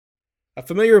A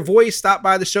familiar voice stopped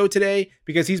by the show today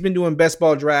because he's been doing best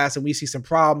ball drafts and we see some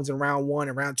problems in round 1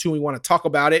 and round 2 and we want to talk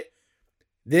about it.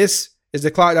 This is the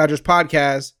Clock Dodgers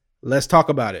podcast. Let's talk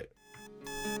about it.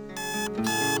 Cannot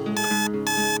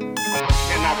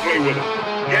play with him.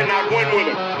 Cannot win with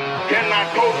him.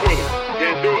 Cannot coach with him.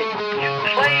 Can't do it. You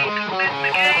play to win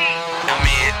the game. I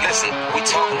mean, listen, we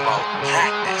talking about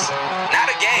practice. Not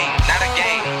a game. Not a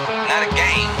game. Not a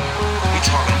game. We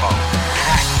talking about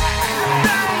practice.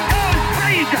 Down goes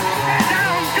Frazier.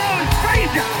 Down goes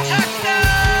Frazier. Touchdown!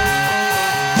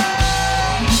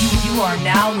 You are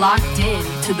now locked in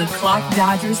to the Clock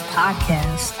Dodgers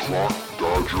podcast. Clock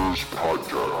Dodgers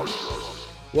Podcast.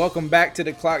 Welcome back to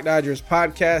the Clock Dodgers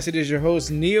podcast. It is your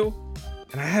host, Neil,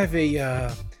 and I have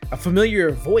a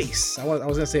familiar voice. I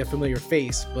was gonna say a familiar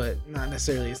face, but not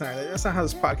necessarily. That's not how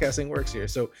this podcasting works here.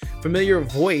 So, familiar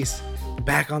voice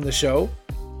back on the show.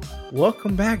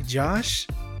 Welcome back, Josh.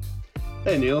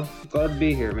 Hey Neil, glad to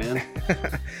be here, man.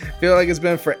 Feel like it's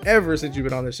been forever since you've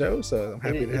been on the show, so I'm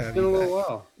happy to have you. It's been a little back.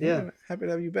 while. Yeah, happy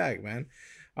to have you back, man.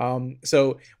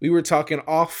 So we were talking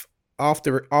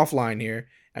offline here,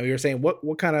 and we were saying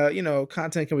what kind of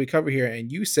content can we cover here,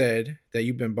 and you said that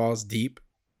you've been balls deep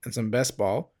in some best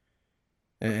ball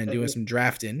and doing some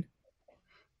drafting,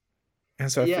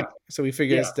 and so so we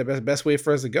figured it's the best way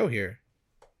for us to go here.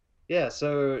 Yeah,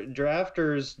 so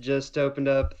drafters just opened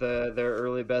up their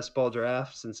early best ball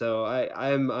drafts, and so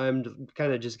I'm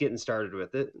kind of just getting started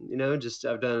with it.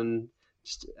 I've done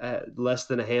less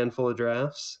than a handful of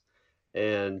drafts,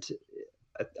 and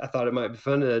I thought it might be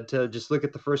fun to just look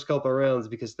at the first couple of rounds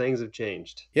because things have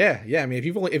changed. Yeah. I mean,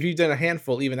 if you've done a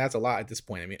handful, even that's a lot at this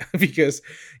point. I mean, because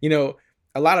a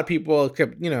lot of people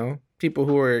people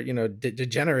who are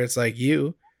degenerates like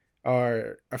you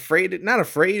are not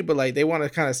afraid, but like they want to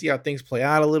kind of see how things play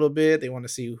out a little bit. They want to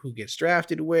see who gets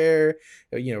drafted where,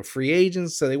 free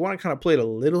agents. So they want to kind of play it a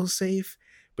little safe,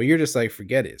 but you're just like,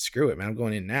 forget it. Screw it, man. I'm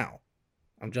going in now.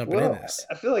 I'm jumping in this.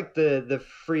 I feel like the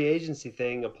free agency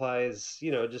thing applies,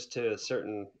 just to a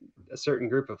certain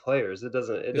group of players. It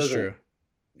doesn't. It's true.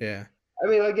 Yeah. I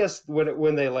mean, I guess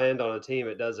when they land on a team,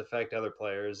 it does affect other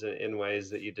players in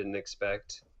ways that you didn't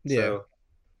expect. Yeah. So,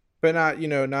 but not.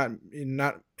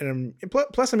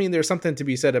 Plus, I mean, there's something to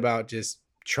be said about just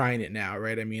trying it now,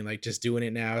 right? I mean, like just doing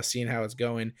it now, seeing how it's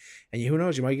going, and who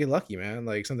knows, you might get lucky, man.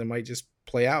 Like something might just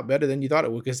play out better than you thought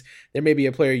it would, because there may be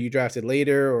a player you drafted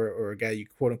later or a guy you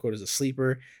quote unquote is a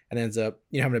sleeper and ends up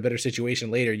having a better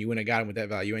situation later, and you wouldn't have got him with that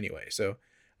value anyway. So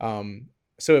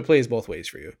so it plays both ways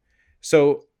for you.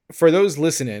 So for those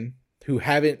listening who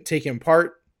haven't taken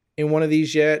part in one of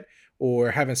these yet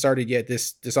or haven't started yet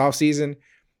this off season,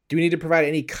 do we need to provide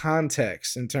any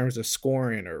context in terms of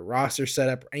scoring or roster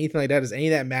setup or anything like that? Does any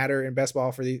of that matter in best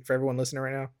ball for everyone listening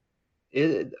right now?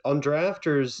 On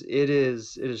drafters, it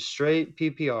is straight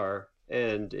PPR,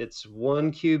 and it's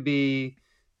 1 QB,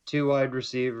 2 wide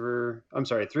receiver. I'm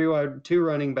sorry, 2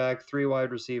 running back, 3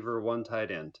 wide receiver, 1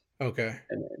 tight end. Okay.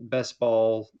 And best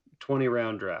ball 20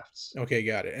 round drafts. Okay,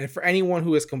 got it. And for anyone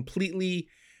who is completely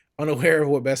unaware of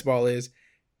what best ball is,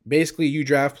 basically you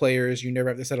draft players, you never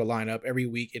have to set a lineup. Every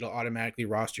week it'll automatically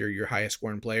roster your highest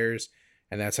scoring players,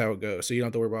 and that's how it goes. So you don't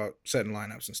have to worry about setting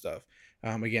lineups and stuff.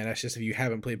 Again, that's just if you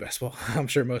haven't played best ball. I'm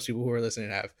sure most people who are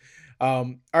listening have.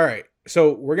 All right,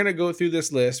 so we're gonna go through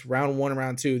this list, round 1 and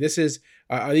round 2. This is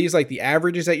are these like the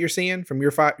averages that you're seeing from your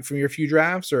few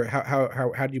drafts, or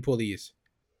how do you pull these?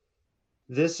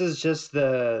 This is just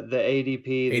the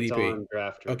ADP that's on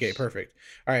drafters. Okay, perfect.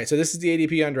 All right, so this is the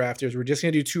ADP on drafters. We're just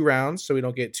gonna do 2 rounds, so we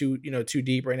don't get too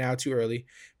deep right now, too early.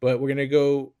 But we're gonna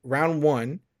go round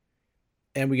 1,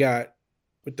 and we got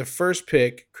with the first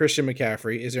pick, Christian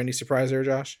McCaffrey. Is there any surprise there,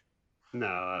 Josh? No,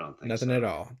 I don't think Nothing so. at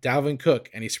all. Dalvin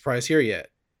Cook, any surprise here yet?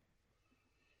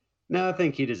 No, I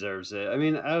think he deserves it. I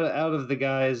mean, out of the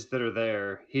guys that are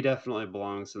there, he definitely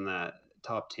belongs in that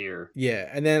top tier. Yeah,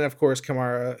 and then of course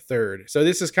Kamara 3rd. So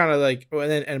this is kind of like,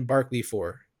 and Barkley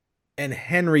 4, and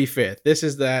Henry 5th. This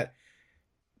is that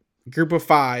group of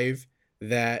 5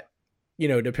 that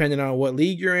depending on what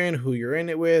league you're in, who you're in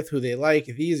it with, who they like,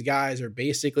 these guys are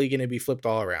basically going to be flipped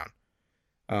all around.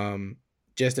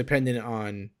 Just depending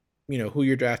on who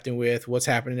you're drafting with, what's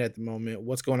happening at the moment,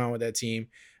 what's going on with that team.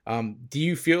 Do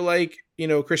you feel like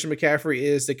Christian McCaffrey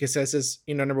is the consensus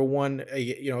number 1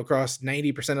 across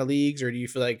 90% of leagues, or do you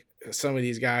feel like some of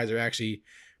these guys are actually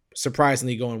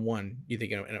surprisingly going 1? You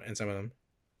think in some of them?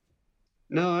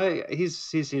 No, he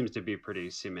seems to be pretty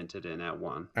cemented in at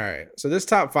 1. All right, so this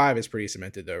top 5 is pretty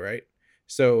cemented though, right?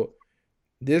 So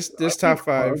this top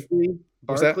 5,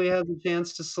 Barkley has a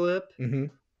chance to slip, mm-hmm.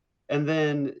 And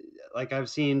then like I've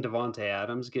seen Devontae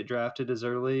Adams get drafted as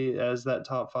early as that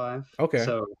top 5. Okay,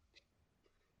 so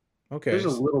Okay. There's a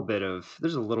little bit of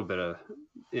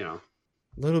you know,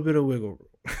 A little bit of wiggle room.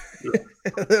 Yeah.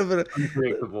 A little bit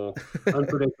of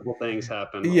unpredictable things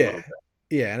happen a yeah. little bit.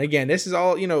 Yeah, and again, this is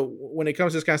all, when it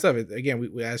comes to this kind of stuff, again,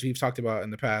 we, as we've talked about in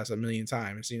the past a million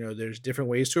times, there's different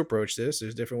ways to approach this.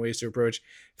 There's different ways to approach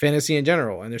fantasy in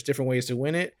general, and there's different ways to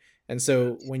win it. And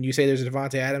so when you say there's a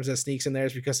Devontae Adams that sneaks in there,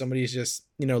 it's because somebody's just,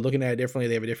 looking at it differently.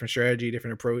 They have a different strategy,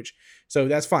 different approach. So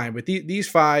that's fine. But these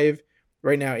 5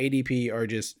 right now, ADP, are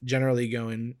just generally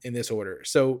going in this order.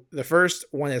 So the first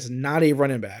one that's not a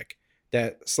running back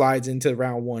that slides into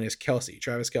round 1 is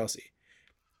Travis Kelce.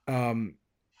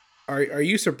 Are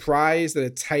you surprised that a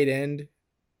tight end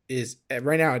is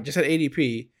right now, just at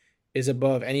ADP, is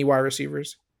above any wide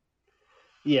receivers?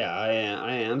 Yeah,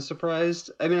 I am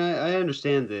surprised. I mean, I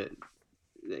understand that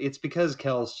it's because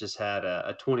Kels just had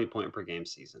a 20-point per game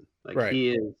season. Like Right.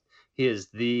 he is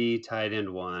the tight end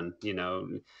one.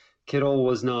 Kittle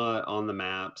was not on the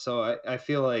map, so I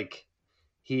feel like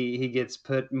he gets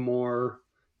put more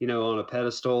on a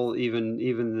pedestal even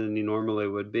than he normally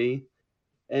would be.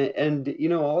 And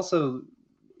also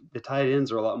the tight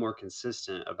ends are a lot more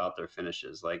consistent about their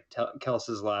finishes. Like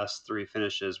Kelsey's last 3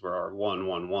 finishes were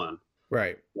 1-1-1.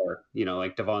 Right. Or,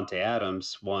 like Devontae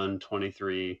Adams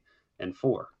 1-23 and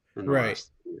 4 in the Right.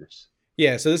 last 2 years.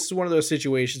 Yeah, so this is one of those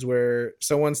situations where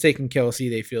someone's taking Kelce,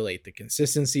 they feel like the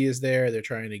consistency is there. They're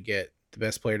trying to get the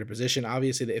best player to position.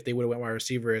 Obviously, if they would have went wide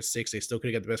receiver at 6, they still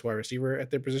could have got the best wide receiver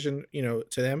at their position,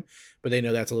 to them. But they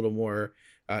know that's a little more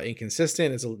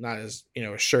inconsistent. It's not as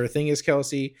a sure thing as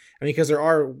Kelce. I mean, because there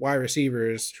are wide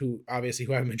receivers who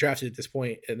haven't been drafted at this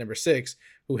point at number 6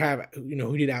 who have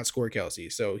who did outscore Kelce.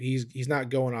 So he's not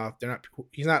going off.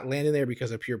 He's not landing there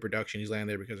because of pure production. He's landing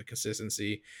there because of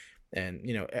consistency, and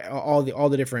all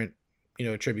the different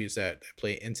attributes that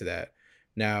play into that.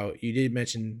 Now you did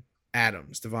mention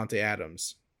Devontae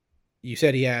Adams. You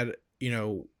said he had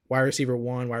wide receiver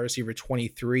 1, wide receiver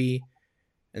 23,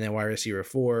 and then wide receiver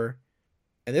 4.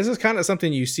 And this is kind of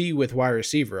something you see with wide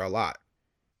receiver a lot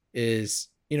is,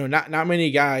 not many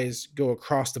guys go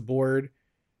across the board,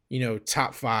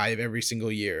 top 5 every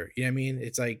single year. You know what I mean?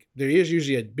 It's like there is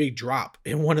usually a big drop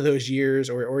in one of those years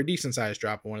or a decent sized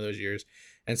drop in one of those years.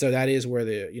 And so that is where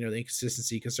the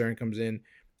inconsistency concern comes in.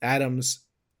 Adams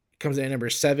comes in at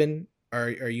number 7. Are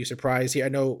you surprised here? I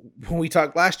know when we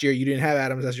talked last year, you didn't have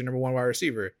Adams as your number 1 wide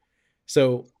receiver.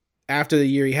 So after the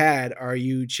year he had, are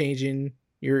you changing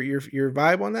your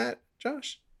vibe on that,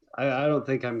 Josh? I don't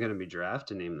think I'm going to be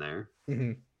drafting him there.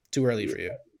 Mm-hmm. Too early for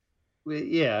you.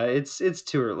 Yeah, it's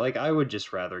too early. Like I would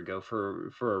just rather go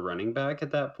for a running back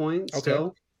at that point. Okay.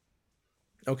 Still.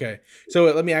 Okay. So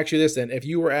let me ask you this then: if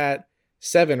you were at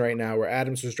 7 right now, where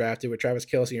Adams was drafted with Travis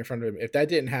Kelce in front of him, if that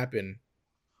didn't happen,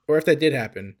 or if that did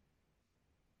happen,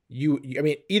 I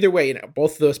mean, either way,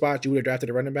 both of those spots, you would have drafted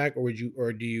a running back, or would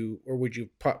you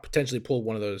potentially pull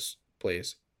one of those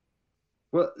plays?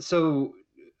 Well, so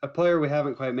a player we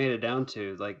haven't quite made it down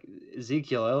to, like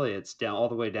Ezekiel Elliott's down all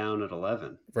the way down at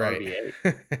 11, right?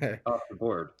 RB8 off the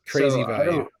board. Crazy so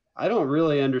value. I don't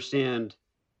really understand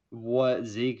what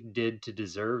Zeke did to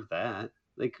deserve that.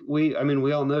 Like we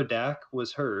all know Dak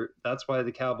was hurt. That's why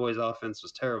the Cowboys offense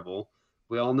was terrible.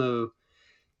 We all know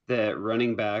that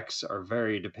running backs are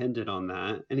very dependent on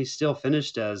that, and he still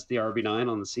finished as the RB9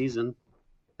 on the season.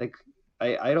 Like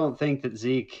I don't think that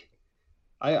Zeke.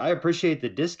 I appreciate the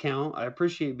discount. I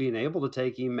appreciate being able to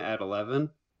take him at 11,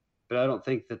 but I don't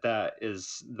think that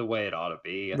is the way it ought to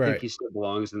be. I think he still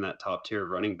belongs in that top tier of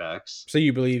running backs. So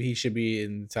you believe he should be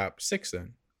in the top 6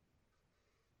 then?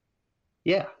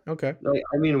 Yeah. Okay. Like,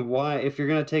 I mean, why? If you're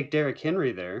going to take Derrick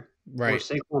Henry there, right, or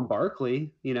Saquon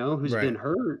Barkley, who's been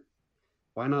hurt,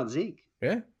 why not Zeke?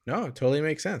 Yeah. No, it totally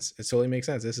makes sense. It totally makes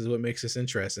sense. This is what makes this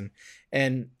interesting.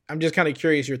 And I'm just kind of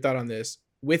curious your thought on this.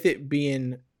 With it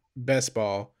being best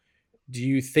ball, do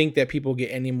you think that people get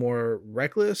any more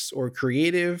reckless or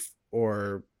creative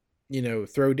or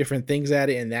throw different things at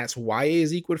it and that's why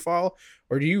Zeke would fall?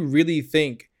 Or do you really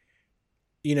think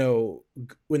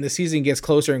when the season gets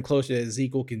closer and closer that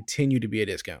Zeke will continue to be a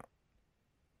discount?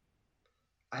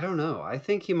 I don't know. I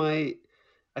think he might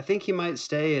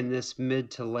stay in this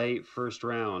mid to late first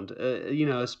round.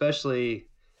 Especially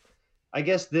I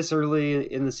guess this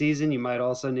early in the season, you might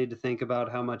also need to think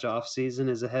about how much off season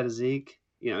is ahead of Zeke.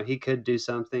 He could do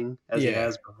something as he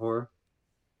has before.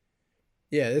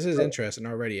 Yeah, this is interesting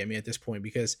already. I mean, at this point,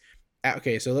 because,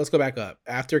 okay, so let's go back up.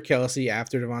 After Kelce,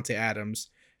 after Devontae Adams,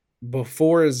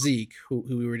 before Zeke, who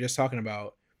we were just talking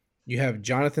about, you have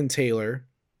Jonathan Taylor,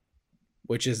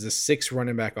 which is the 6th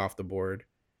running back off the board.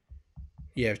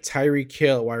 You have Tyreek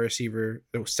Hill, wide receiver,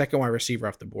 the 2nd wide receiver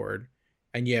off the board.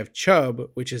 And you have Chubb,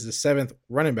 which is the 7th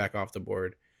running back off the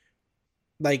board.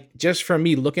 like just from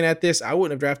me looking at this, I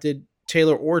wouldn't have drafted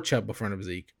Taylor or Chubb in front of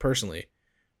Zeke personally.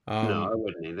 No, I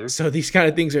wouldn't either. So these kind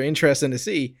of things are interesting to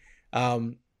see.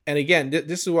 And again,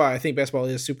 this is why I think best ball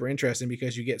is super interesting,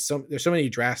 because you get there's so many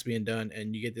drafts being done,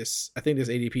 and you get this. I think this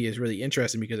ADP is really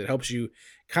interesting because it helps you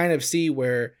kind of see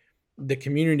where the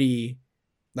community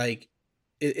like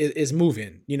is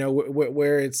moving, you know,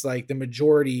 where it's like the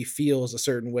majority feels a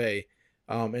certain way.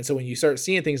 And so when you start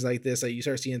seeing things like this, like you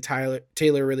start seeing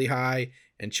Taylor really high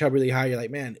and Chubb really high, you're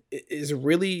like, man, is it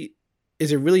really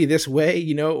this way,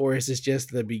 you know, or is this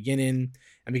just the beginning?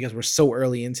 And because we're so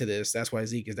early into this, that's why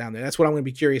Zeke is down there. That's what I'm going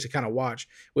to be curious to kind of watch,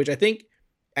 which I think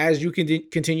as you can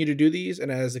continue to do these,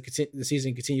 and as the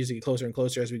season continues to get closer and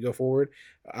closer as we go forward,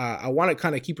 I want to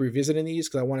kind of keep revisiting these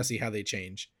because I want to see how they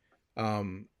change.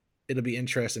 It'll be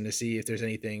interesting to see if there's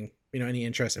anything, you know, any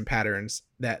interesting patterns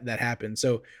that happen.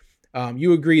 So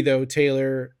you agree though,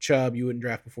 Taylor, Chubb, you wouldn't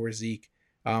draft before Zeke.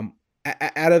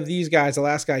 Out of these guys, the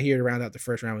last guy here to round out the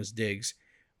first round was Diggs.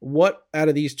 What out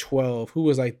of these 12, who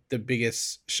was like the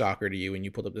biggest shocker to you when you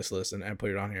pulled up this list and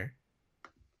put it on here?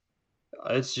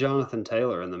 It's Jonathan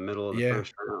Taylor in the middle of the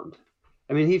first round.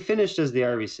 I mean, he finished as the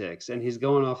RB6, and he's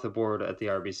going off the board at the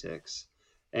RB6.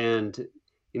 And,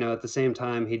 you know, at the same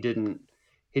time, he didn't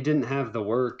have the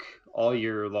work all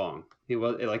year long. He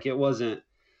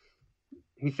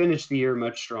finished the year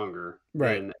much stronger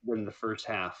than the first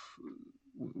half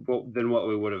than what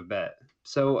we would have bet.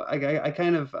 So I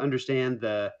kind of understand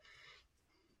the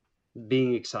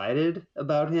being excited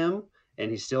about him,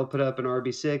 and he still put up an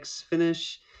RB6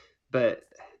 finish, but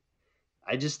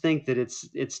I just think that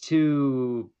it's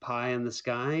too pie in the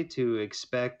sky to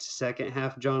expect second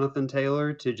half Jonathan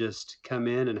Taylor to just come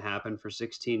in and happen for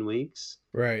 16 weeks.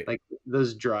 Right. Like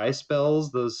those dry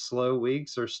spells, those slow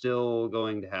weeks are still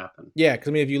going to happen. Yeah, because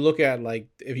I mean, if you look at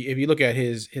if you look at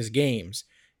his games,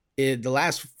 the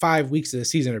last 5 weeks of the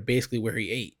season are basically where he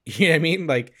ate. You know what I mean?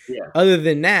 Like, other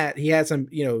than that, he had some,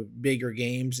 you know, bigger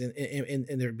games in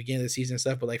the beginning of the season and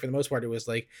stuff. But like for the most part, it was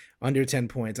like under 10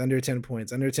 points, under 10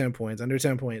 points, under 10 points, under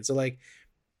 10 points. So like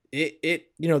it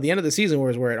you know, the end of the season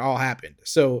was where it all happened.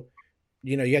 So,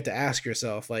 you know, you have to ask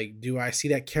yourself, like, do I see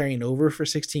that carrying over for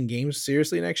 16 games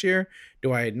seriously next year?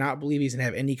 Do I not believe he's going to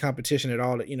have any competition at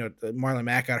all? You know, Marlon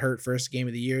Mack got hurt first game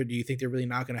of the year. Do you think they're really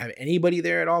not going to have anybody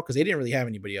there at all? Because they didn't really have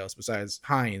anybody else besides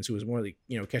Hines, who was more like,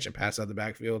 you know, catching passes out of the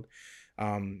backfield.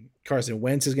 Carson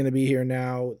Wentz is going to be here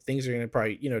now. Things are going to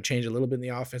probably, you know, change a little bit in the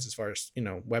offense as far as, you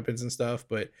know, weapons and stuff.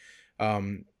 But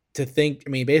to think, I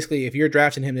mean, basically, if you're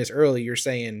drafting him this early, you're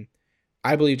saying,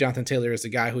 I believe Jonathan Taylor is the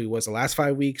guy who he was the last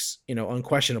 5 weeks, you know,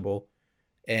 unquestionable.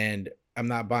 And I'm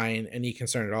not buying any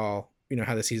concern at all, you know,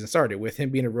 how the season started with him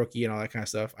being a rookie and all that kind of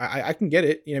stuff. I can get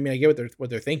it. You know, I mean, I get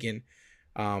what they're thinking.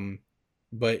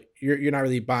 But you're not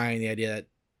really buying the idea that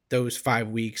those 5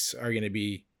 weeks are going to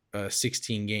be a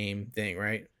 16 game thing,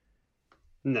 right?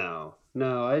 No.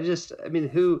 I mean,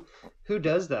 who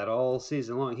does that all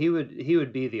season long? He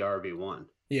would be the RB1.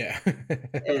 Yeah.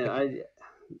 And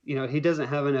you know, he doesn't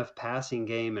have enough passing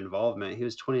game involvement. He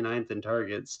was 29th in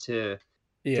targets to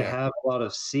have a lot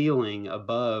of ceiling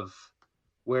above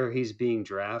where he's being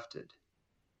drafted.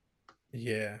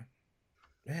 Yeah.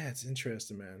 Yeah, it's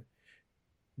interesting, man.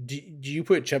 Do you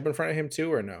put Chubb in front of him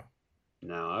too, or no?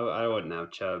 No, I wouldn't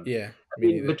have Chubb. Yeah. I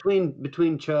mean,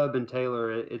 between Chubb and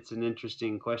Taylor, it's an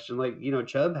interesting question. Like, you know,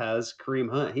 Chubb has Kareem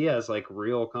Hunt. He has like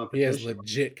real competition. He has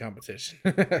legit competition.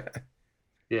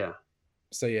 Yeah.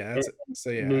 So yeah, I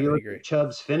agree.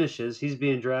 Chubb's finishes. He's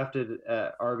being drafted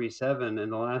at RB7. In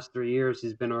the last 3 years,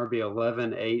 he's been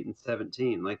RB11, 8, and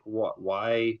 17. Like,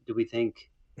 why do we think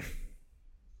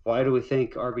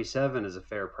RB7 is a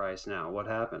fair price now? What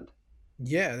happened?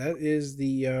 Yeah, that is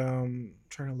the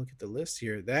trying to look at the list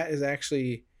here. That is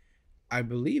actually, I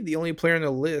believe, the only player on the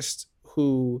list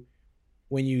who,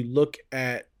 when you look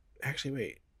at, actually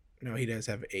wait. No, he does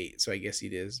have 8, so I guess he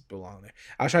does belong there.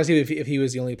 I was trying to see if he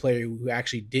was the only player who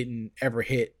actually didn't ever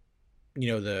hit, you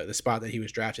know, the spot that he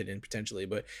was drafted in potentially.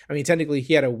 But I mean, technically,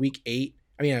 he had a week 8.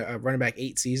 I mean, a running back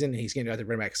 8 season, and he's getting drafted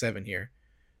running back 7 here.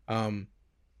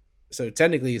 So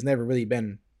technically, he's never really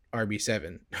been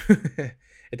RB7,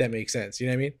 if that makes sense. You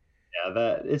know what I mean?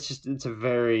 Yeah, it's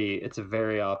a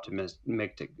very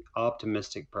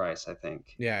optimistic price, I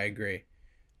think. Yeah, I agree.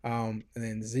 And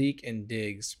then Zeke and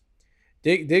Diggs.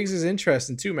 Diggs is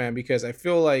interesting too, man, because I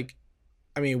feel like,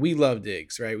 I mean, we love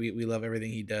Diggs, right? We love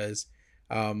everything he does.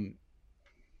 I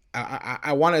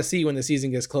want to see when the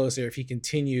season gets closer if he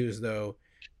continues though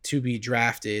to be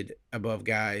drafted above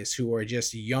guys who are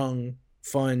just young,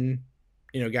 fun,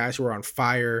 you know, guys who are on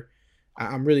fire.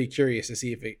 I'm really curious to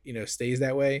see if it, you know, stays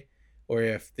that way, or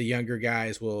if the younger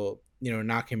guys will, you know,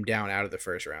 knock him down out of the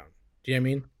first round. Do you know what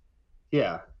I mean?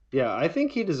 Yeah, yeah. I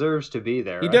think he deserves to be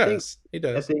there. He I think does. He at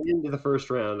does. the end of the first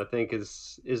round, I think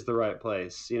is the right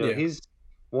place. Yeah. He's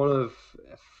one of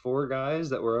 4 guys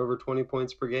that were over 20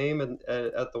 points per game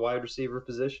at the wide receiver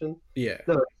position. Yeah.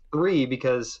 No, 3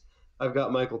 because I've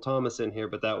got Michael Thomas in here,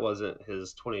 but that wasn't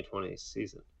his 2020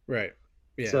 season. Right.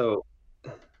 Yeah. So,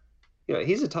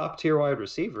 he's a top tier wide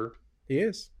receiver. He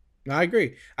is. No, I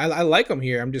agree. I like him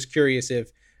here. I'm just curious if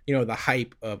the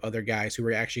hype of other guys who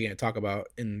we're actually going to talk about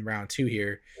in round 2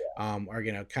 here are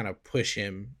going to kind of push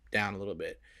him down a little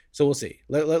bit. So we'll see.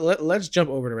 Let's jump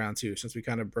over to round 2 since we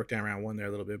kind of broke down round 1 there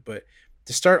a little bit. But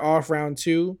to start off round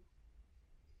 2,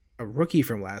 a rookie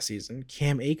from last season,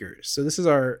 Cam Akers. So this is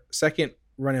our second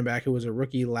running back who was a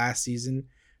rookie last season,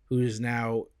 who is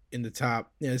now in the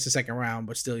top. It's the second round,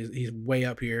 but still he's way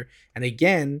up here. And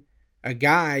again, a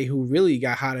guy who really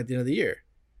got hot at the end of the year.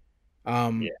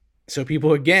 So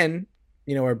people again,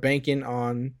 are banking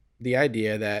on the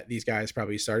idea that these guys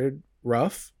probably started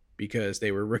rough because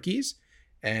they were rookies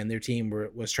and their team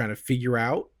was trying to figure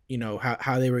out,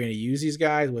 how they were going to use these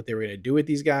guys, what they were going to do with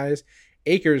these guys.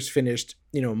 Akers finished,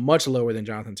 much lower than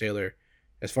Jonathan Taylor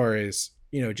as far as,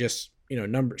 just,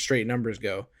 straight numbers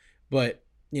go. But,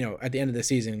 at the end of the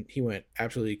season, he went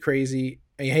absolutely crazy.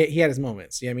 He had his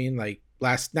moments. You know what I mean? Like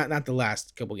not the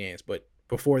last couple games, but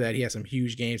before that, he had some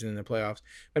huge games in the playoffs.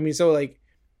 I mean, so like,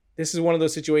 this is one of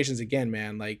those situations again,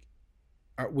 man. Like,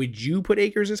 would you put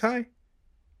Akers as high?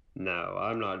 No,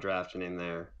 I'm not drafting him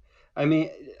there. I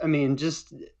mean,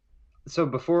 just so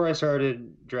before I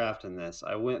started drafting this,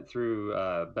 I went through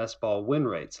best ball win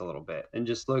rates a little bit and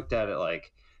just looked at it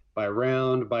like by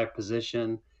round, by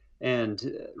position. And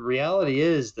reality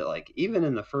is that like even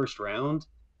in the first round,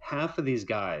 half of these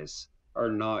guys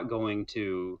are not going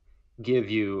to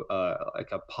give you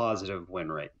like a positive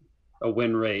win rate, a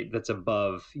win rate that's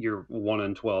above your 1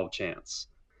 in 12 chance,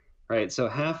 right? So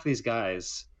half these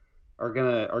guys are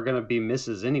gonna be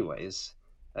misses anyways.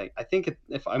 I think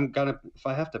if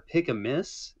I have to pick a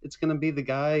miss, it's gonna be the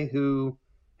guy who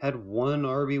had 1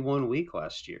 RB1 week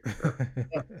last year.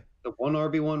 The 1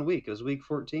 RB1 week, it was week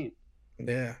 14.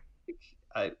 Yeah.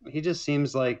 He just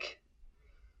seems like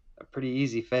a pretty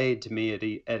easy fade to me at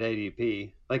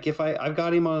ADP. Like if I've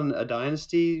got him on a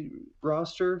dynasty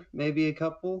roster, maybe a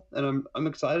couple, and I'm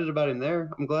excited about him there.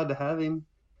 I'm glad to have him,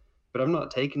 but I'm not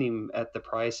taking him at the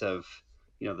price of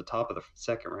the top of the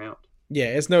second round.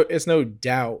 Yeah, it's no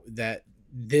doubt that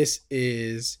this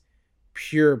is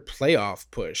pure playoff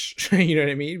push. You know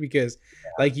what I mean? Because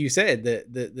like you said,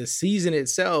 the season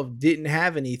itself didn't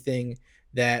have anything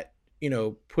that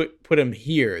put him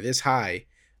here this high.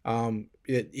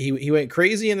 He went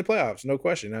crazy in the playoffs, no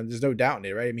question. There's no doubt in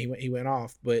it, right? I mean, he went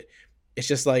off, but it's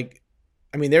just like,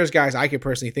 I mean, there's guys I could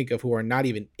personally think of who are not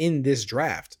even in this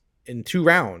draft in 2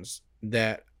 rounds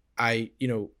that I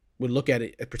would look at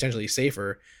it potentially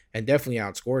safer and definitely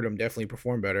outscored them, definitely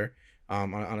perform better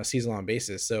on a season-long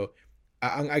basis. So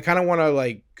I kind of want to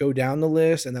like go down the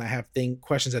list, and then I have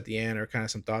questions at the end or kind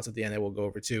of some thoughts at the end that we'll go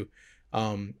over too.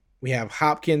 We have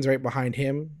Hopkins right behind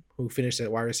him, who finished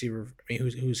at wide receiver. I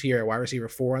mean, who's here at wide receiver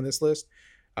 4 on this list.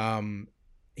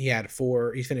 He had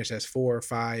 4. He finished as 4,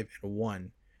 5, and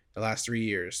 1 the last 3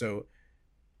 years. So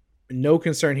no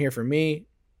concern here for me.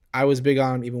 I was big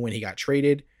on him even when he got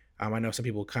traded. I know some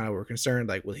people kind of were concerned,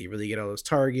 like, will he really get all those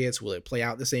targets? Will it play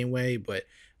out the same way? But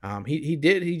he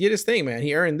did his thing, man.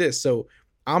 He earned this. So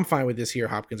I'm fine with this here,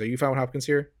 Hopkins. Are you fine with Hopkins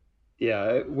here?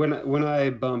 Yeah, when I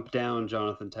bump down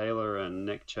Jonathan Taylor and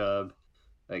Nick Chubb,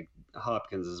 like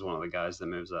Hopkins is one of the guys that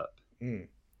moves up.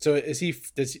 So is he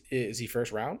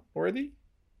first round worthy?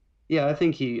 Yeah, I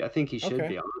think he should Okay.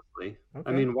 be, honestly. Okay.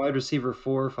 I mean, wide receiver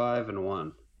 4, 5, and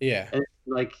 1. Yeah. And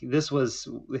like this was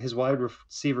his wide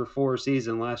receiver 4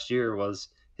 season last year was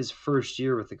his first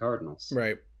year with the Cardinals.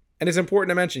 Right. And it's important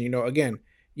to mention, again,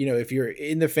 if you're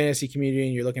in the fantasy community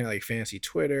and you're looking at like fantasy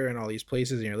Twitter and all these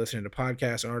places and you're listening to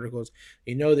podcasts and articles,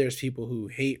 there's people who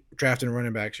hate drafting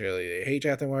running backs early. They hate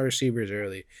drafting wide receivers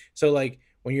early. So like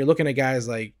when you're looking at guys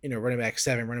like, running back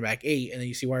 7, running back 8, and then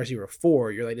you see wide receiver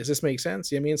 4, you're like, does this make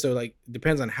sense? You know what I mean? So like, it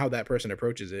depends on how that person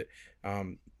approaches it.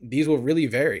 These will really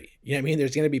vary. You know what I mean?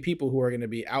 There's going to be people who are going to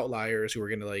be outliers who are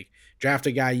going to like draft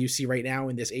a guy you see right now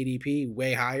in this ADP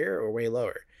way higher or way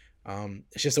lower.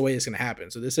 It's just the way it's going to happen.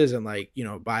 So this isn't like,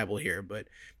 Bible here, but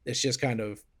it's just kind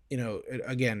of,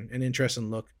 again, an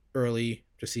interesting look early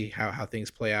to see how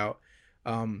things play out.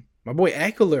 My boy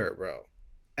Eckler, bro.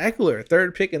 Eckler,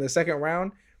 3rd pick in the 2nd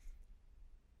round.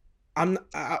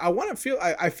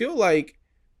 I feel like,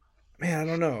 man, I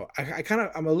don't know. I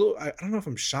don't know if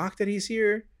I'm shocked that he's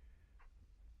here.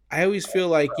 I always feel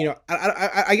like, you know,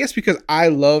 I guess because I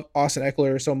love Austin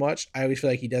Eckler so much, I always feel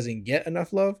like he doesn't get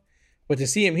enough love. But to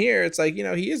see him here, it's like, you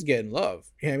know, he is getting love.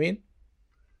 You know what I mean?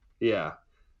 Yeah.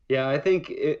 Yeah, I think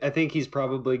he's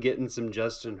probably getting some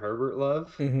Justin Herbert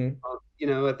love. Mm-hmm. You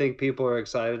know, I think people are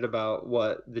excited about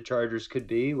what the Chargers could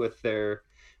be with their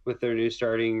new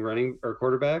starting running or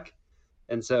quarterback.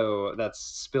 And so that's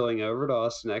spilling over to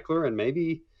Austin Eckler, and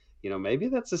maybe, you know, maybe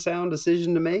that's a sound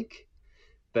decision to make.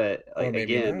 But Or like,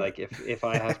 maybe again, not. like if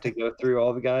I have to go through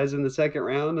all the guys in the second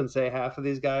round and say half of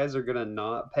these guys are gonna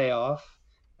not pay off,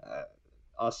 uh,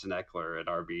 Austin Eckler at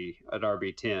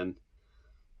RB10.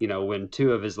 You know, when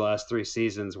two of his last three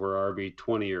seasons were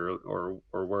RB20 or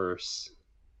worse,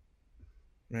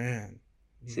 Man.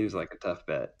 seems like a tough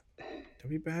bet. Don't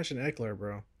be bashing Eckler,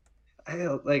 bro.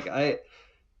 I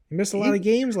He missed a lot of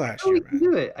games last know year, he can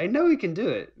man. do it. I know he can do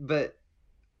it, but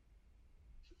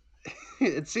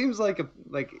it seems like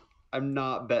I'm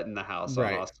not betting the house on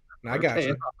Right. Austin. I got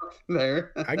you.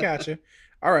 There. I got you.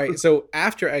 All right. So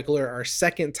after Eckler, our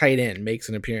second tight end makes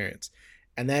an appearance,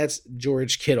 and that's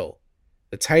George Kittle,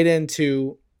 the tight end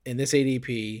 2 in this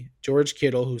ADP. George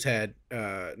Kittle, who's had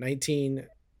 19,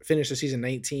 finished the season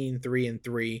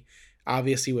 19-3-3.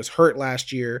 Obviously was hurt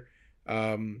last year.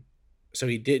 So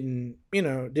he didn't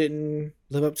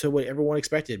live up to what everyone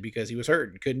expected because he was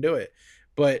hurt and couldn't do it.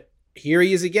 But here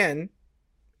he is again,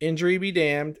 injury be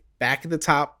damned, back at the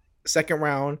top, second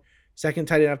round, second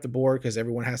tight end off the board because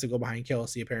everyone has to go behind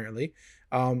Kelsey apparently.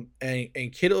 And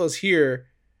Kittle is here.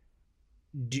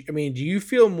 Do you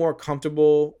feel more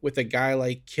comfortable with a guy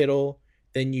like Kittle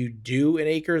than you do an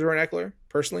Akers or an Eckler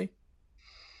personally?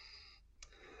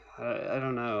 I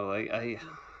don't know. I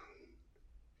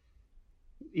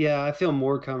feel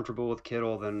more comfortable with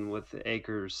Kittle than with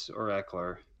Akers or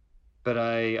Eckler, but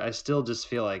I still just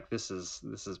feel like this is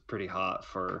pretty hot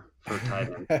for tight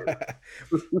end.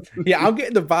 Yeah, I'm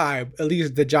getting the vibe, at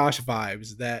least the Josh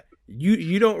vibes, that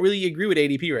you don't really agree with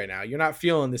ADP right now. You're not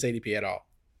feeling this ADP at all.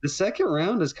 The second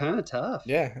round is kind of tough.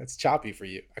 Yeah, it's choppy for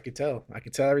you. I could tell.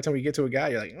 Every time we get to a guy,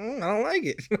 you're like, I don't like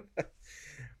it.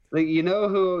 Like you know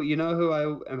who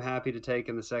I am happy to take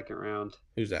in the second round?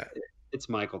 Who's that? It's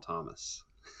Michael Thomas.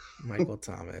 Michael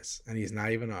Thomas, and he's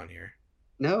not even on here.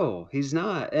 No, he's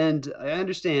not. And I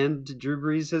understand Drew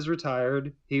Brees has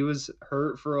retired. He was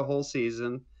hurt for a whole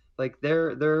season. Like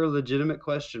there are legitimate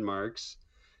question marks,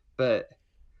 but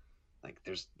like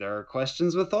there are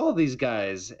questions with all these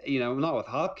guys. You know, not with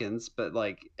Hopkins, but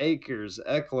like Akers,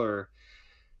 Eckler.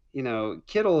 You know,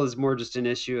 Kittle is more just an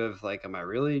issue of like, am I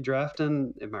really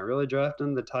drafting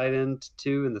the tight end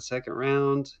 2 in the second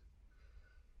round?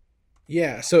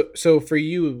 Yeah. So for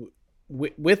you,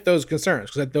 with those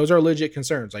concerns, because those are legit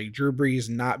concerns, like Drew Brees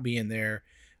not being there,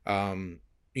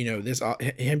 this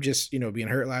him just being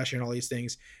hurt last year and all these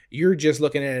things. You're just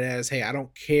looking at it as, hey, I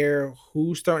don't care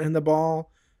who's throwing him the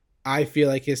ball. I feel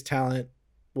like his talent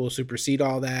will supersede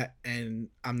all that, and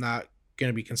I'm not going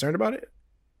to be concerned about it.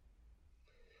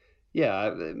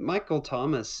 Yeah, Michael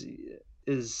Thomas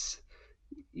is,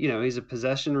 he's a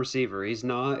possession receiver. He's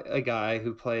not a guy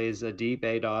who plays a deep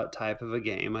A-dot type of a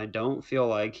game. I don't feel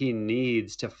like he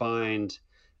needs to find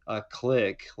a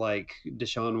click like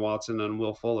Deshaun Watson and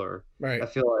Will Fuller. Right. I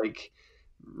feel like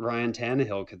Ryan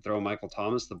Tannehill could throw Michael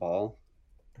Thomas the ball.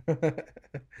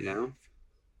 Can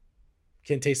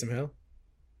Taysom Hill?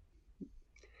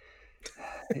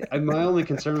 My only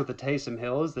concern with the Taysom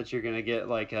Hill is that you're going to get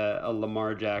like a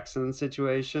Lamar Jackson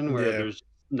situation where there's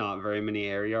not very many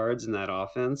air yards in that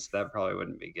offense. That probably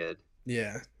wouldn't be good.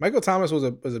 Yeah, Michael Thomas was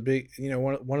a big,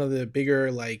 one of the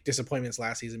bigger like disappointments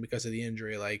last season because of the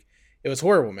injury. Like it was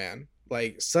horrible, man.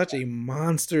 Like such a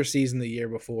monster season the year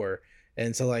before,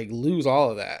 and to like lose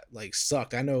all of that like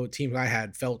sucked. I know teams I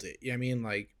had felt it. You know what I mean?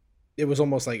 Like it was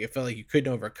almost like it felt like you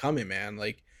couldn't overcome it, man.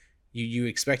 Like you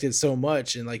expected so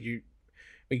much, and like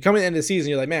when you come at the end of the season,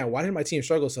 you're like, man, why did my team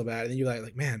struggle so bad? And then you're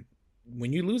like, man,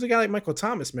 when you lose a guy like Michael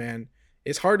Thomas, man,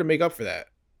 it's hard to make up for that.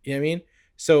 You know what I mean?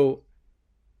 So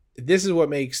this is what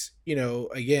makes,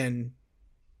 again,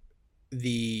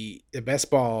 the best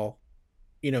ball,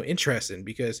 interesting,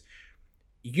 because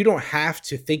you don't have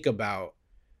to think about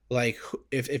like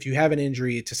if you have an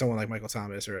injury to someone like Michael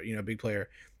Thomas or, a big player,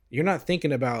 you're not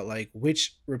thinking about like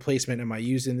which replacement am I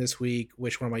using this week,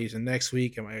 which one am I using next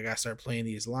week, I gotta start playing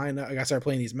these lineup, I gotta start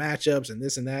playing these matchups and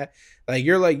this and that. Like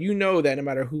you're like, that no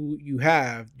matter who you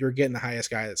have, you're getting the highest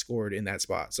guy that scored in that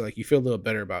spot. So like you feel a little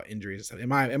better about injuries and stuff.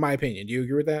 In my opinion, do you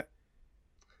agree with that?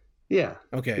 Yeah.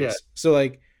 Okay. Yeah. So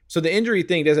the injury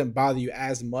thing doesn't bother you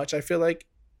as much, I feel like,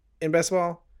 in best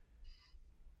ball.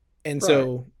 And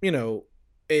so,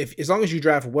 if as long as you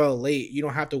draft well late, you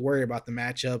don't have to worry about the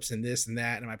matchups and this and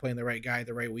that. And am I playing the right guy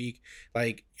the right week?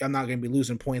 Like, I'm not going to be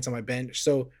losing points on my bench.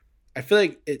 So I feel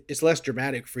like it's less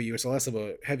dramatic for you. It's less of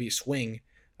a heavy swing,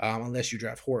 unless you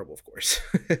draft horrible, of course.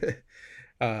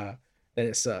 Then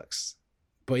it sucks.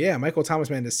 But yeah, Michael Thomas,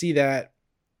 man, to see that,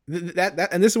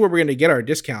 and this is where we're going to get our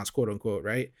discounts, quote unquote,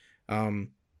 right?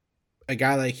 A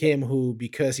guy like him who,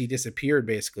 because he disappeared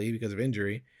basically because of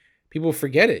injury, people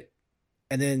forget it.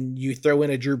 And then you throw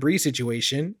in a Drew Brees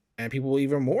situation and people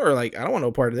even more like, I don't want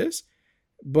no part of this.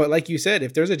 But like you said,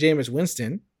 if there's a Jameis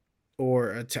Winston or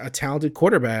a talented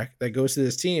quarterback that goes to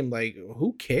this team, like,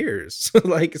 who cares?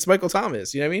 Like, it's Michael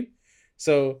Thomas, you know what I mean?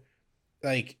 So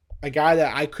like a guy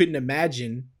that I couldn't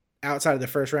imagine outside of the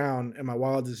first round in my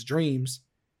wildest dreams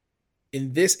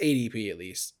in this ADP, at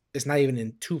least, it's not even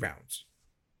in 2 rounds.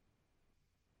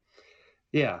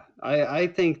 Yeah, I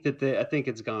think that I think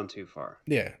it's gone too far.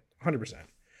 Yeah, 100%.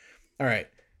 All right,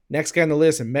 next guy on the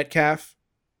list, and Metcalf.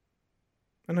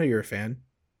 I know you're a fan.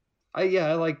 I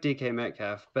like DK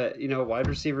Metcalf, but wide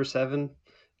receiver 7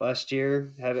 last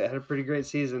year had a pretty great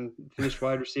season. Finished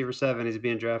wide receiver 7. He's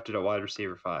being drafted at wide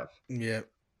receiver 5. Yeah,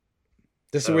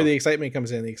 this is where the excitement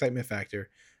comes in, the excitement factor.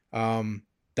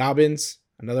 Dobbins,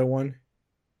 another one.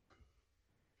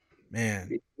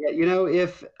 Man, yeah,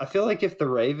 if I feel like if the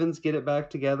Ravens get it back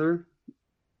together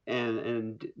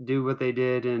and do what they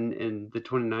did in the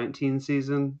 2019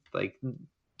 season, like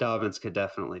Dobbins could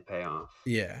definitely pay off.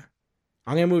 Yeah,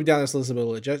 I'm gonna move down this list a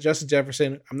little bit. Justin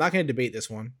Jefferson. I'm not gonna debate this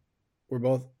one. We're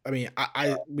both. I mean,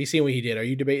 we seen what he did. Are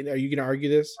you debating? Are you gonna argue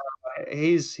this?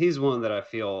 He's one that I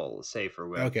feel safer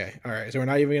with. Okay, all right. So we're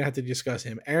not even gonna have to discuss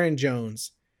him. Aaron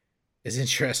Jones is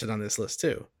interested on this list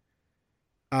too.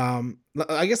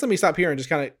 I guess let me stop here and just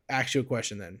kind of ask you a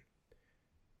question then.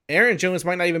 Aaron Jones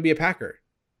might not even be a Packer,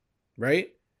 right?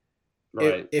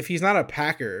 Right. If he's not a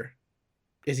Packer,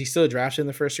 is he still drafted in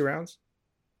the first 2 rounds?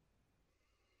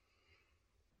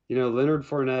 Leonard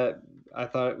Fournette, I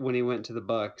thought when he went to the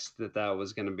Bucs that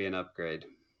was going to be an upgrade.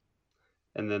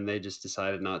 And then they just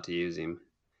decided not to use him.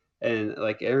 And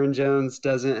like Aaron Jones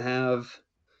doesn't have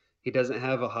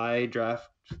a high draft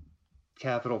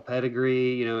capital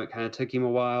pedigree. It kind of took him a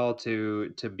while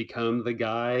to become the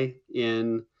guy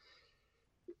in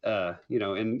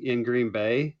Green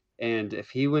Bay. And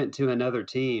if he went to another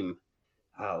team,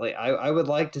 I would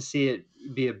like to see it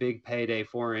be a big payday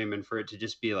for him and for it to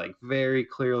just be like very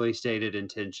clearly stated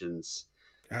intentions.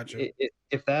 Gotcha.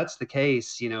 If that's the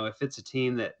case, if it's a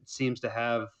team that seems to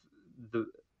have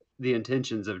the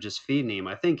intentions of just feeding him,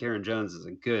 I think Aaron Jones is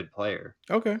a good player.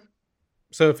 Okay.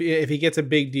 So if he gets a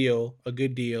big deal, a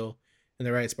good deal in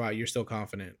the right spot, you're still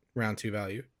confident round 2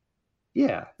 value.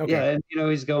 Yeah. Okay. Yeah. And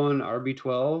he's going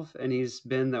RB12 and he's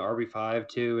been the RB5,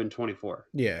 2, and 24.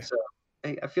 Yeah. So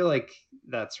I feel like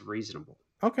that's reasonable.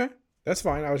 Okay. That's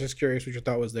fine. I was just curious what your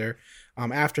thought was there.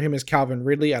 After him is Calvin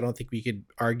Ridley. I don't think we could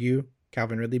argue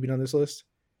Calvin Ridley being on this list.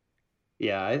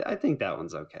 Yeah, I think that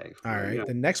one's okay. All right.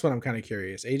 The next one I'm kind of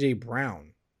curious. AJ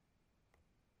Brown.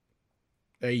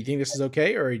 You think this is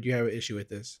okay, or do you have an issue with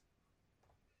this?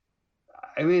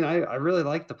 I mean, I really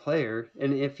like the player,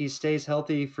 and if he stays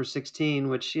healthy for 16,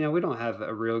 which we don't have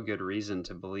a real good reason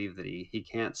to believe that he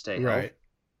can't stay healthy.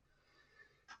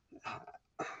 Right.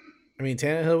 I mean,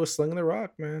 Tannehill was slinging the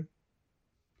rock, man.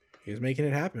 He was making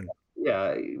it happen.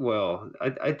 Yeah, well,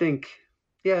 I think,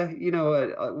 yeah,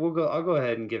 I'll go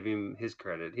ahead and give him his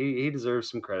credit. He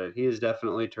deserves some credit. He has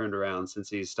definitely turned around since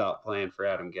he stopped playing for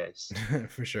Adam Gase.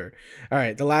 For sure. All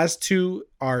right, the last 2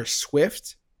 are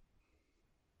Swift,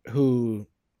 who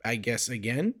I guess,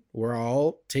 again, we're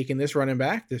all taking this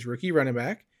rookie running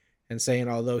back, and saying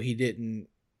although he didn't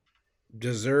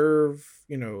deserve,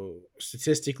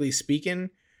 statistically speaking,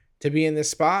 to be in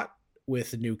this spot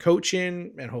with new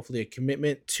coaching and hopefully a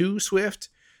commitment to Swift,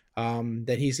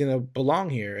 that he's going to belong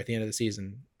here at the end of the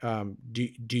season. Are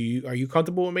you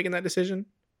comfortable with making that decision?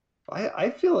 I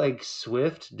feel like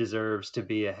Swift deserves to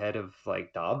be ahead of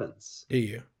like Dobbins. Do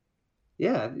you?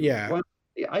 Yeah. Yeah.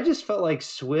 I just felt like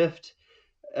Swift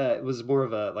was more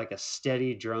of a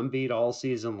steady drumbeat all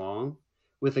season long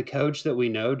with a coach that we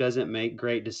know doesn't make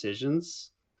great decisions,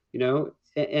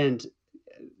 and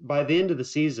by the end of the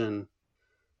season,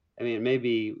 I mean,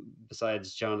 maybe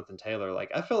besides Jonathan Taylor,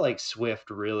 like I felt like Swift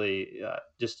really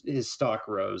just his stock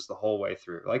rose the whole way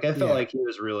through. Like I felt like he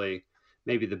was really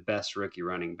maybe the best rookie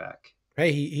running back.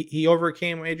 Hey, he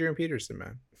overcame Adrian Peterson,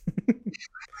 man.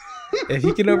 If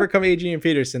he can overcome Adrian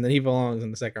Peterson, then he belongs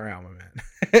in the second round, my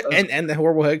man. and the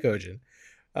horrible head coaching.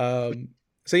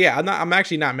 So yeah, I'm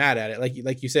actually not mad at it.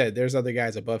 Like you said, there's other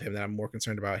guys above him that I'm more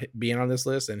concerned about being on this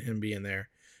list and him being there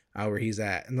where he's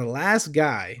at. And the last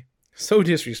guy, so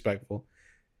disrespectful,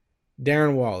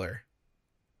 Darren Waller.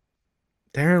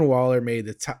 Darren Waller made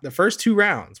the first 2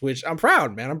 rounds, which I'm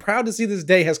proud, man. I'm proud to see this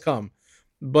day has come.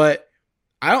 But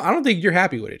I don't think you're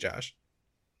happy with it, Josh.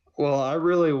 Well, I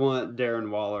really want Darren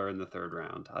Waller in the 3rd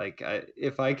round. Like,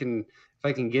 if I can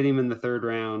get him in the 3rd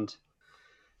round,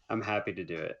 I'm happy to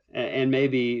do it. And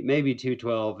maybe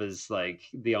 212 is like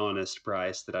the honest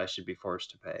price that I should be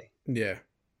forced to pay. Yeah,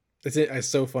 it's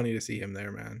so funny to see him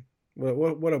there, man.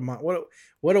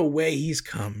 What a way he's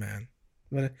come, man.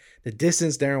 The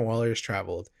distance Darren Waller has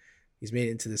traveled. He's made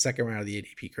it into the 2nd round of the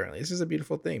ADP currently. This is a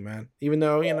beautiful thing, man. Even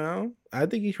though, I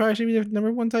think he probably should be the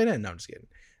number 1 tight end. No, I'm just kidding.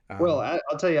 Well,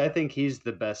 I'll tell you, I think he's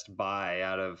the best buy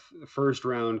out of 1st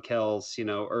round Kels,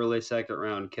 early 2nd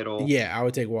round Kittle. Yeah, I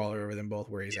would take Waller over them both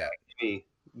where he's at.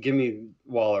 Give me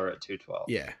Waller at 212.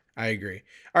 Yeah, I agree.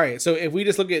 All right, so if we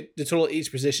just look at the total at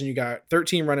each position, you got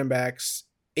 13 running backs,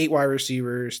 8 wide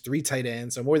receivers, 3 tight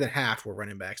ends, so more than half were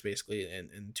running backs basically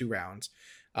in 2 rounds.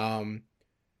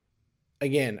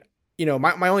 Again,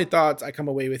 my only thoughts I come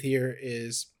away with here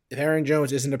is if Aaron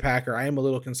Jones isn't a Packer, I am a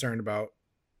little concerned about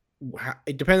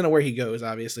depending on where he goes,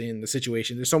 obviously, in the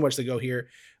situation. There's so much to go here.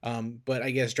 But I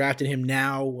guess drafting him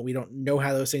now when we don't know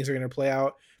how those things are going to play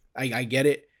out, I get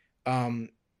it.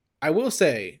 I will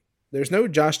say there's no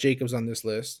Josh Jacobs on this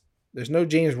list. There's no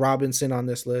James Robinson on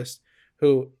this list,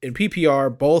 who in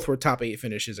PPR, both were top 8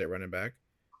 finishes at running back.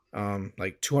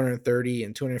 Like 230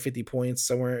 and 250 points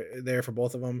somewhere there for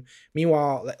both of them.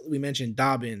 Meanwhile, we mentioned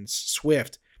Dobbins,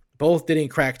 Swift, both didn't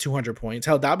crack 200 points.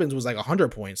 Hell, Dobbins was like 100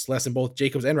 points less than both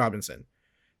Jacobs and Robinson.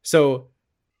 So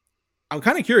I'm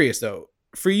kind of curious though,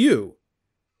 for you,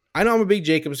 I know I'm a big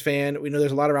Jacobs fan. We know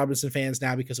there's a lot of Robinson fans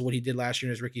now because of what he did last year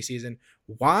in his rookie season.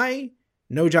 Why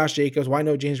no Josh Jacobs? Why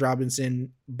no James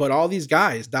Robinson? But all these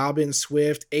guys, Dobbins,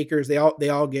 Swift, Akers, they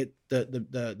all get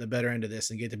the better end of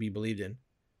this and get to be believed in.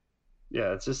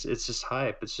 Yeah, it's just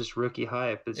hype. It's just rookie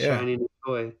hype. It's shiny new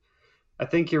toy. I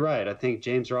think you're right. I think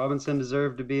James Robinson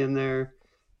deserved to be in there.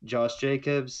 Josh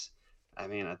Jacobs. I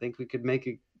mean, I think we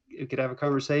could have a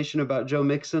conversation about Joe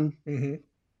Mixon.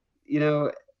 Mm-hmm.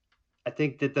 I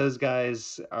think that those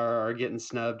guys are getting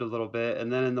snubbed a little bit.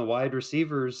 And then in the wide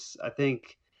receivers, I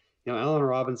think, Allen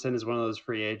Robinson is one of those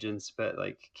free agents, but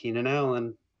like Keenan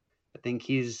Allen, I think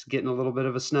he's getting a little bit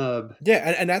of a snub.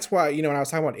 Yeah, and that's why, when I was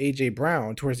talking about A.J.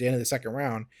 Brown towards the end of the 2nd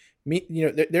round,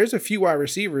 there's a few wide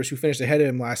receivers who finished ahead of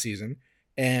him last season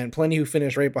and plenty who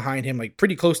finished right behind him, like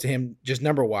pretty close to him, just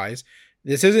number-wise.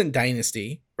 This isn't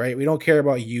dynasty, right? We don't care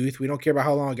about youth. We don't care about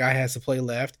how long a guy has to play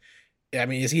left. I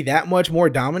mean, is he that much more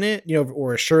dominant,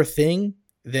 or a sure thing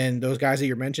than those guys that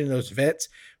you're mentioning, those vets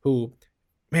who,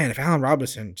 man, if Allen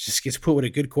Robinson just gets put with a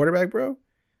good quarterback, bro,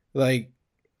 like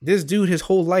this dude his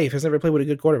whole life has never played with a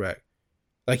good quarterback.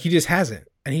 Like he just hasn't.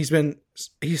 And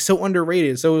he's so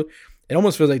underrated. So it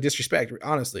almost feels like disrespect,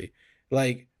 honestly.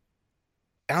 Like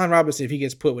Allen Robinson, if he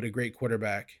gets put with a great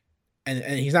quarterback,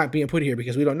 and he's not being put here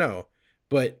because we don't know,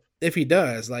 but if he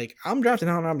does, like I'm drafting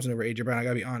Allen Robinson over A.J. Brown, I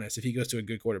gotta be honest, if he goes to a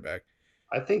good quarterback.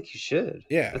 I think you should.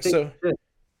 Yeah.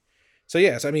 So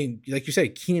yes, I mean, like you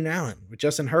said, Keenan Allen with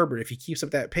Justin Herbert, if he keeps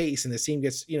up that pace and the team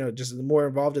gets, just more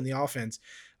involved in the offense,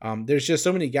 there's just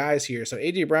so many guys here. So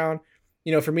A.J. Brown,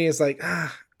 for me, it's like, I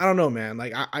don't know, man.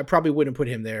 Like I probably wouldn't put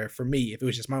him there for me if it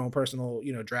was just my own personal,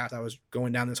 draft. I was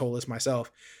going down this whole list myself.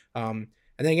 And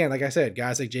then again, like I said,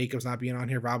 guys like Jacobs not being on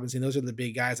here, Robinson, those are the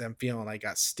big guys that I'm feeling like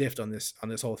got stiffed on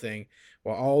this whole thing,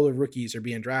 while all the rookies are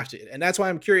being drafted. And that's why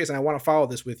I'm curious, and I want to follow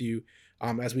this with you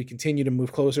as we continue to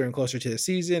move closer and closer to the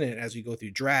season, and as we go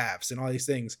through drafts and all these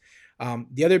things.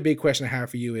 The other big question I have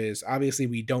for you is, obviously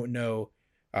we don't know,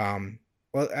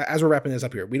 well, as we're wrapping this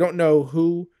up here, we don't know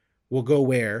who will go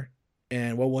where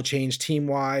and what will change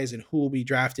team-wise and who will be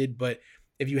drafted. But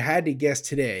if you had to guess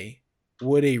today,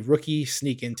 would a rookie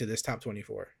sneak into this top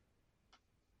 24?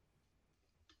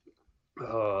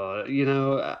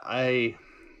 I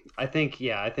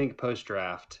think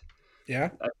post-draft. Yeah?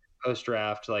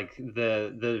 Post-draft, like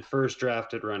the first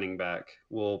drafted running back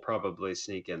will probably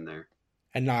sneak in there.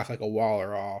 And knock like a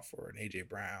Waller off or an A.J.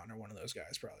 Brown or one of those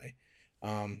guys probably.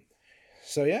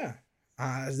 So yeah,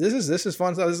 this is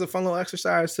fun stuff. This is a fun little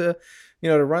exercise to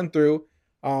run through.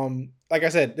 Like I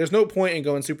said, there's no point in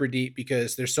going super deep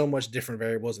because there's so much different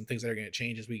variables and things that are going to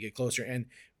change as we get closer, and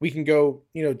we can go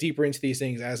deeper into these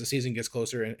things as the season gets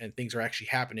closer and things are actually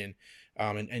happening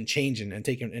and changing and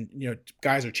taking, and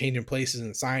guys are changing places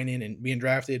and signing and being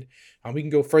drafted. We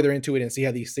can go further into it and see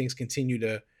how these things continue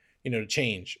to to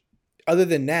change. Other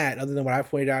than what I've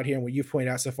pointed out here and what you've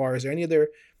pointed out so far, is there any other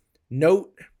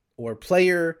note or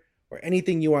player or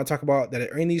anything you want to talk about that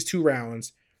are in these 2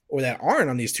 rounds or that aren't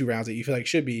on these 2 rounds that you feel like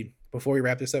should be before we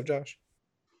wrap this up, Josh?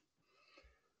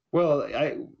 Well,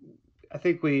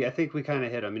 think we kind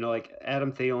of hit them. You know, like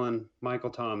Adam Thielen, Michael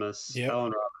Thomas, Yep.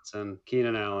 Allen Robinson,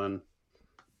 Keenan Allen,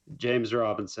 James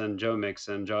Robinson, Joe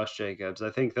Mixon, Josh Jacobs. I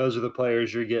think those are the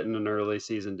players you're getting an early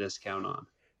season discount on.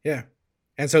 Yeah.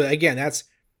 And so again, that's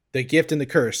the gift and the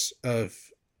curse of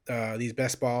these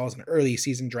best balls and early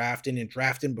season drafting and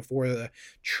drafting before the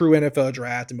true NFL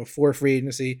draft and before free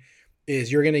agency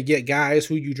is you're going to get guys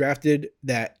who you drafted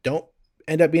that don't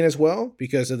end up being as well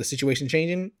because of the situation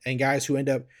changing, and guys who end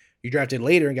up you drafted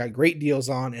later and got great deals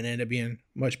on and end up being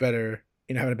much better,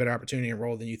 having a better opportunity and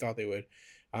role than you thought they would.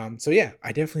 So yeah,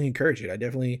 I definitely encourage it. I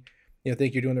definitely,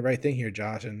 think you're doing the right thing here,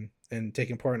 Josh, and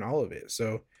taking part in all of it.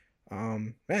 So,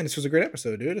 man, this was a great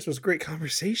episode, dude. This was a great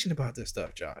conversation about this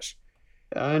stuff, Josh.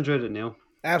 I enjoyed it, Neil.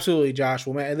 Absolutely, Josh.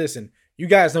 Well, man, listen, you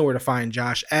guys know where to find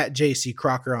Josh at JC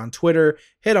Crocker on Twitter.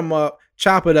 Hit him up,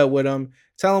 chop it up with him.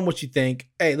 Tell him what you think.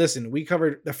 Hey, listen, we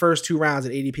covered the first 2 rounds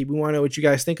at ADP. We want to know what you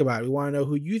guys think about it. We want to know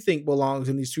who you think belongs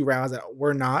in these 2 rounds that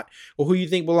we're not, or who you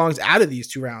think belongs out of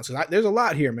these 2 rounds. Because there's a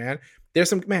lot here, man. There's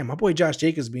some, man, my boy Josh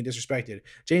Jacobs being disrespected.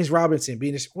 James Robinson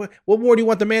being what more do you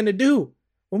want the man to do?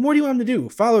 What more do you want him to do?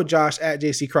 Follow Josh at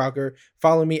JC Crocker.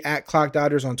 Follow me at Clock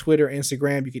Dodgers on Twitter,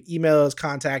 Instagram. You can email us,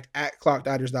 contact at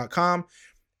clockdodgers.com.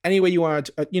 Any way you want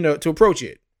to, to approach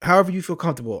it. However you feel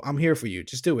comfortable, I'm here for you.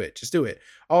 Just do it. Just do it.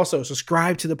 Also,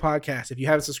 subscribe to the podcast if you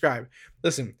haven't subscribed.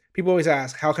 Listen, people always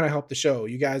ask, how can I help the show?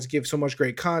 You guys give so much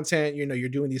great content. You're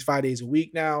doing these 5 days a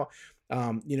week now.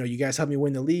 You guys helped me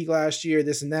win the league last year,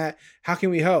 this and that. How can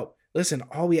we help? Listen,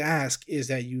 all we ask is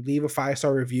that you leave a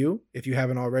 5-star review if you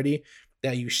haven't already,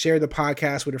 that you share the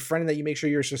podcast with a friend, and that you make sure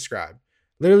you're subscribed.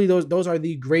 Literally, those are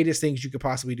the greatest things you could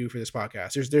possibly do for this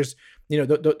podcast. There's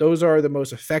those are the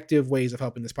most effective ways of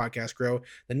helping this podcast grow.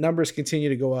 The numbers continue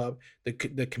to go up.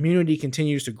 The community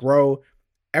continues to grow.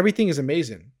 Everything is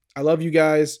amazing. I love you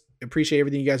guys. Appreciate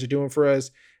everything you guys are doing for us.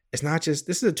 It's not just,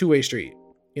 this is a 2-way street.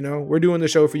 We're doing the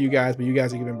show for you guys, but you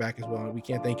guys are giving back as well. And we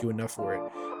can't thank you enough for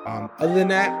it. Other than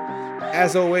that,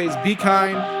 as always, be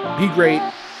kind, be great,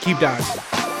 keep dodging.